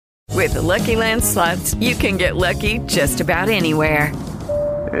With the Lucky Land Slots, you can get lucky just about anywhere.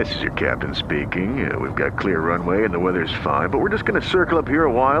 This is your captain speaking. We've got clear runway and the weather's fine, but we're just going to circle up here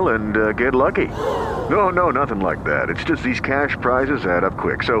a while and get lucky. No, nothing like that. It's just these cash prizes add up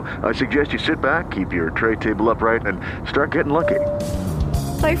quick. So I suggest you sit back, keep your tray table upright, and start getting lucky.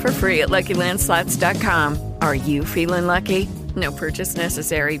 Play for free at LuckyLandSlots.com. Are you feeling lucky? No purchase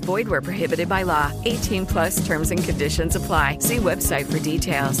necessary. Void where prohibited by law. 18 plus terms and conditions apply. See website for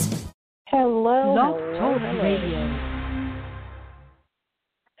details. Hello.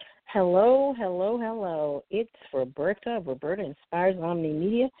 It's Roberta of Roberta Inspires Omni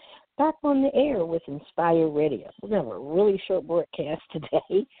Media, back on the air with Inspire Radio. We're going to have a really short broadcast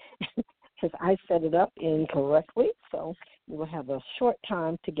today because I set it up incorrectly, so we will have a short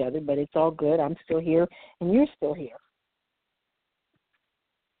time together, but it's all good. I'm still here, and you're still here.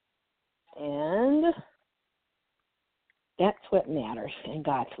 And that's what matters, and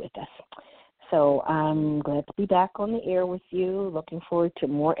God's with us. So I'm glad to be back on the air with you. Looking forward to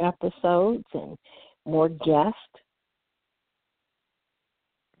more episodes and more guests.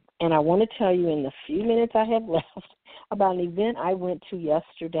 And I want to tell you in the few minutes I have left about an event I went to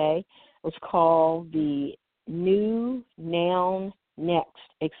yesterday. It was called the NewNowNext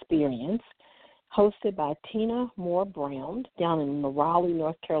Experience, hosted by Tina Moore Brown down in the Raleigh,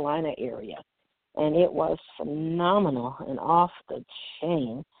 North Carolina area. And it was phenomenal and off the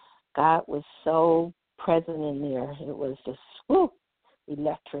chain. God was so present in there. It was just,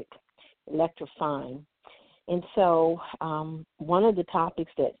 electrifying. And so one of the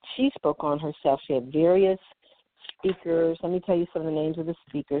topics that she spoke on herself, she had various speakers. Let me tell you some of the names of the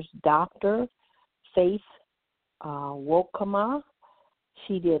speakers. Dr. Faith Wokoma.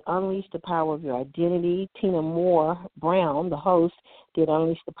 She did Unleash the Power of Your Identity. Tina Moore Brown, the host, did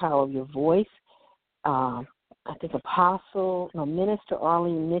Unleash the Power of Your Voice. Minister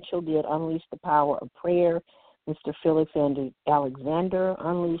Arlene Mitchell did Unleash the Power of Prayer. Mr. Felix Alexander,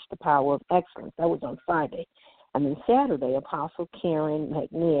 Unleash the Power of Excellence. That was on Friday. And then Saturday, Apostle Karen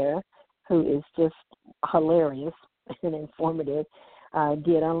McNair, who is just hilarious and informative,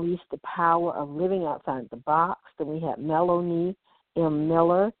 did Unleash the Power of Living Outside the Box. Then we had Melanie M.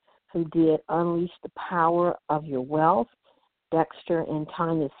 Miller, who did Unleash the Power of Your Wealth. Dexter and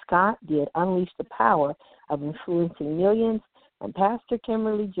Tanya Scott did Unleash the Power of Influencing Millions. And Pastor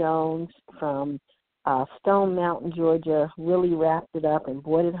Kimberly Jones from Stone Mountain, Georgia, really wrapped it up and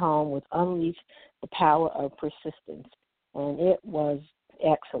brought it home with Unleash the Power of Persistence. And it was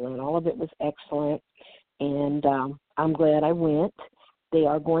excellent. All of it was excellent. And I'm glad I went. They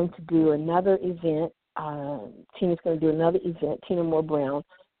are going to do another event. Tina's going to do another event, Tina Moore Brown,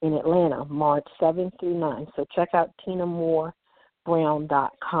 in Atlanta, March 7th through 9th. So check out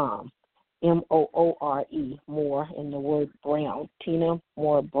TinaMooreBrown.com. M-O-O-R-E, Moore, and the word Brown, Tina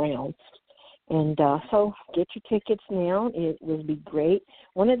Moore Brown. And so get your tickets now. It will be great.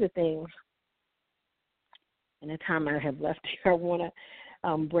 One of the things, in the time I have left here, I want to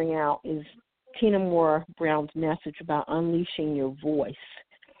bring out is Tina Moore Brown's message about unleashing your voice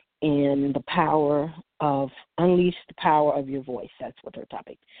and the power of, unleash the power of your voice. That's what her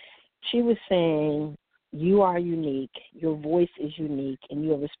topic. She was saying, you are unique, your voice is unique, and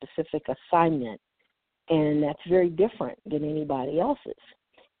you have a specific assignment, and that's very different than anybody else's.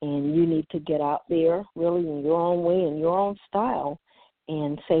 And you need to get out there really in your own way, in your own style,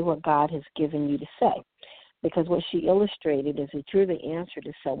 and say what God has given you to say. Because what she illustrated is that you're the answer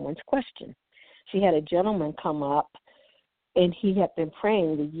to someone's question. She had a gentleman come up, and he had been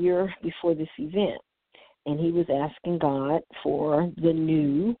praying the year before this event. And he was asking God for the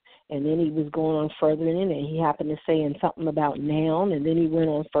new, and then he was going on further in it, and he happened to say in something about noun, and then he went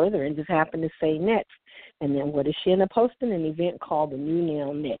on further and just happened to say next. And then what did she end up hosting? An event called the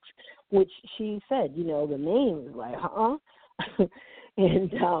NewNowNext, which she said, the name is like,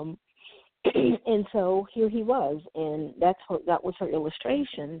 and so here he was, and that was her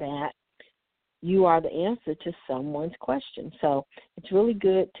illustration that you are the answer to someone's question. So it's really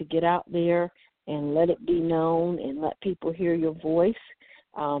good to get out there and let it be known and let people hear your voice.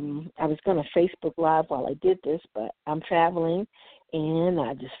 I was going to Facebook Live while I did this, but I'm traveling, and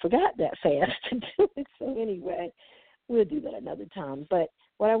I just forgot that fast to do it. So anyway, we'll do that another time. But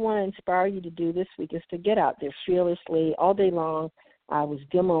what I want to inspire you to do this week is to get out there fearlessly all day long. I was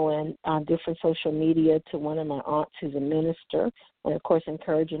demoing on different social media to one of my aunts who's a minister, and, of course,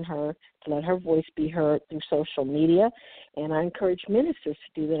 encouraging her to let her voice be heard through social media. And I encourage ministers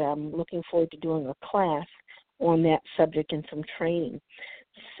to do that. I'm looking forward to doing a class on that subject and some training.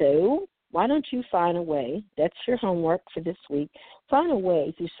 So why don't you find a way, that's your homework for this week, find a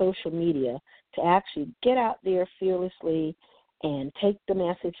way through social media to actually get out there fearlessly and take the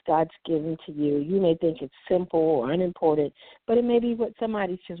message God's given to you. You may think it's simple or unimportant, but it may be what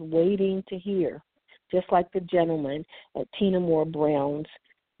somebody's just waiting to hear, just like the gentleman at Tina Moore Brown's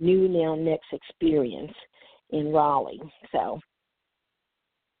NewNowNext experience in Raleigh. So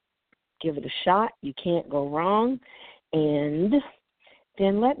give it a shot. You can't go wrong. And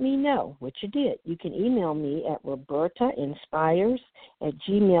then let me know what you did. You can email me at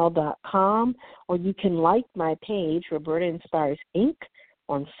robertainspires@gmail.com, or you can like my page, Roberta Inspires Inc.,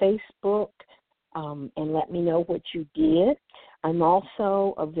 on Facebook, and let me know what you did. I'm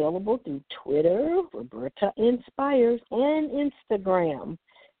also available through Twitter, Roberta Inspires, and Instagram.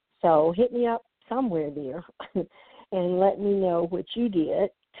 So hit me up somewhere there and let me know what you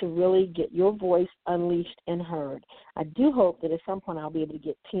did to really get your voice unleashed and heard. I do hope that at some point I'll be able to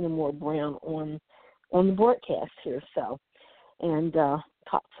get Tina Moore Brown on the broadcast here, and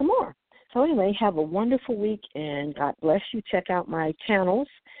talk some more. So anyway, have a wonderful week, and God bless you. Check out my channels.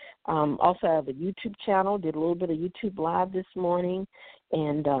 Also, I have a YouTube channel. Did a little bit of YouTube Live this morning,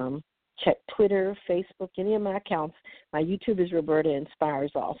 and check Twitter, Facebook, any of my accounts. My YouTube is Roberta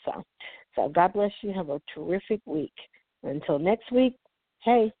Inspires also. So God bless you. Have a terrific week. Until next week,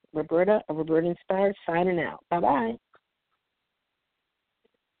 hey, Roberta of Roberta Inspires signing out. Bye-bye.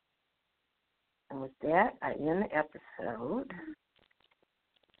 And with that, I end the episode.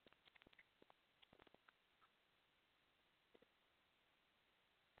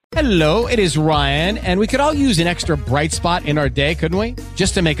 Hello, it is Ryan, and we could all use an extra bright spot in our day, couldn't we?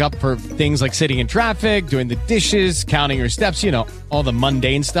 Just to make up for things like sitting in traffic, doing the dishes, counting your steps, all the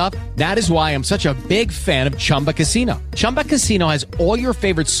mundane stuff. That is why I'm such a big fan of Chumba Casino. Chumba Casino has all your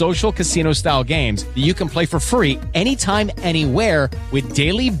favorite social casino-style games that you can play for free anytime, anywhere with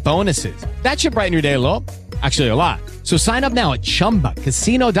daily bonuses. That should brighten your day a little. Actually, a lot. So sign up now at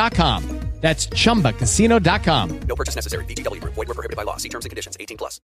ChumbaCasino.com. That's ChumbaCasino.com. No purchase necessary. VGW Group. Void where prohibited by law. See terms and conditions. 18+.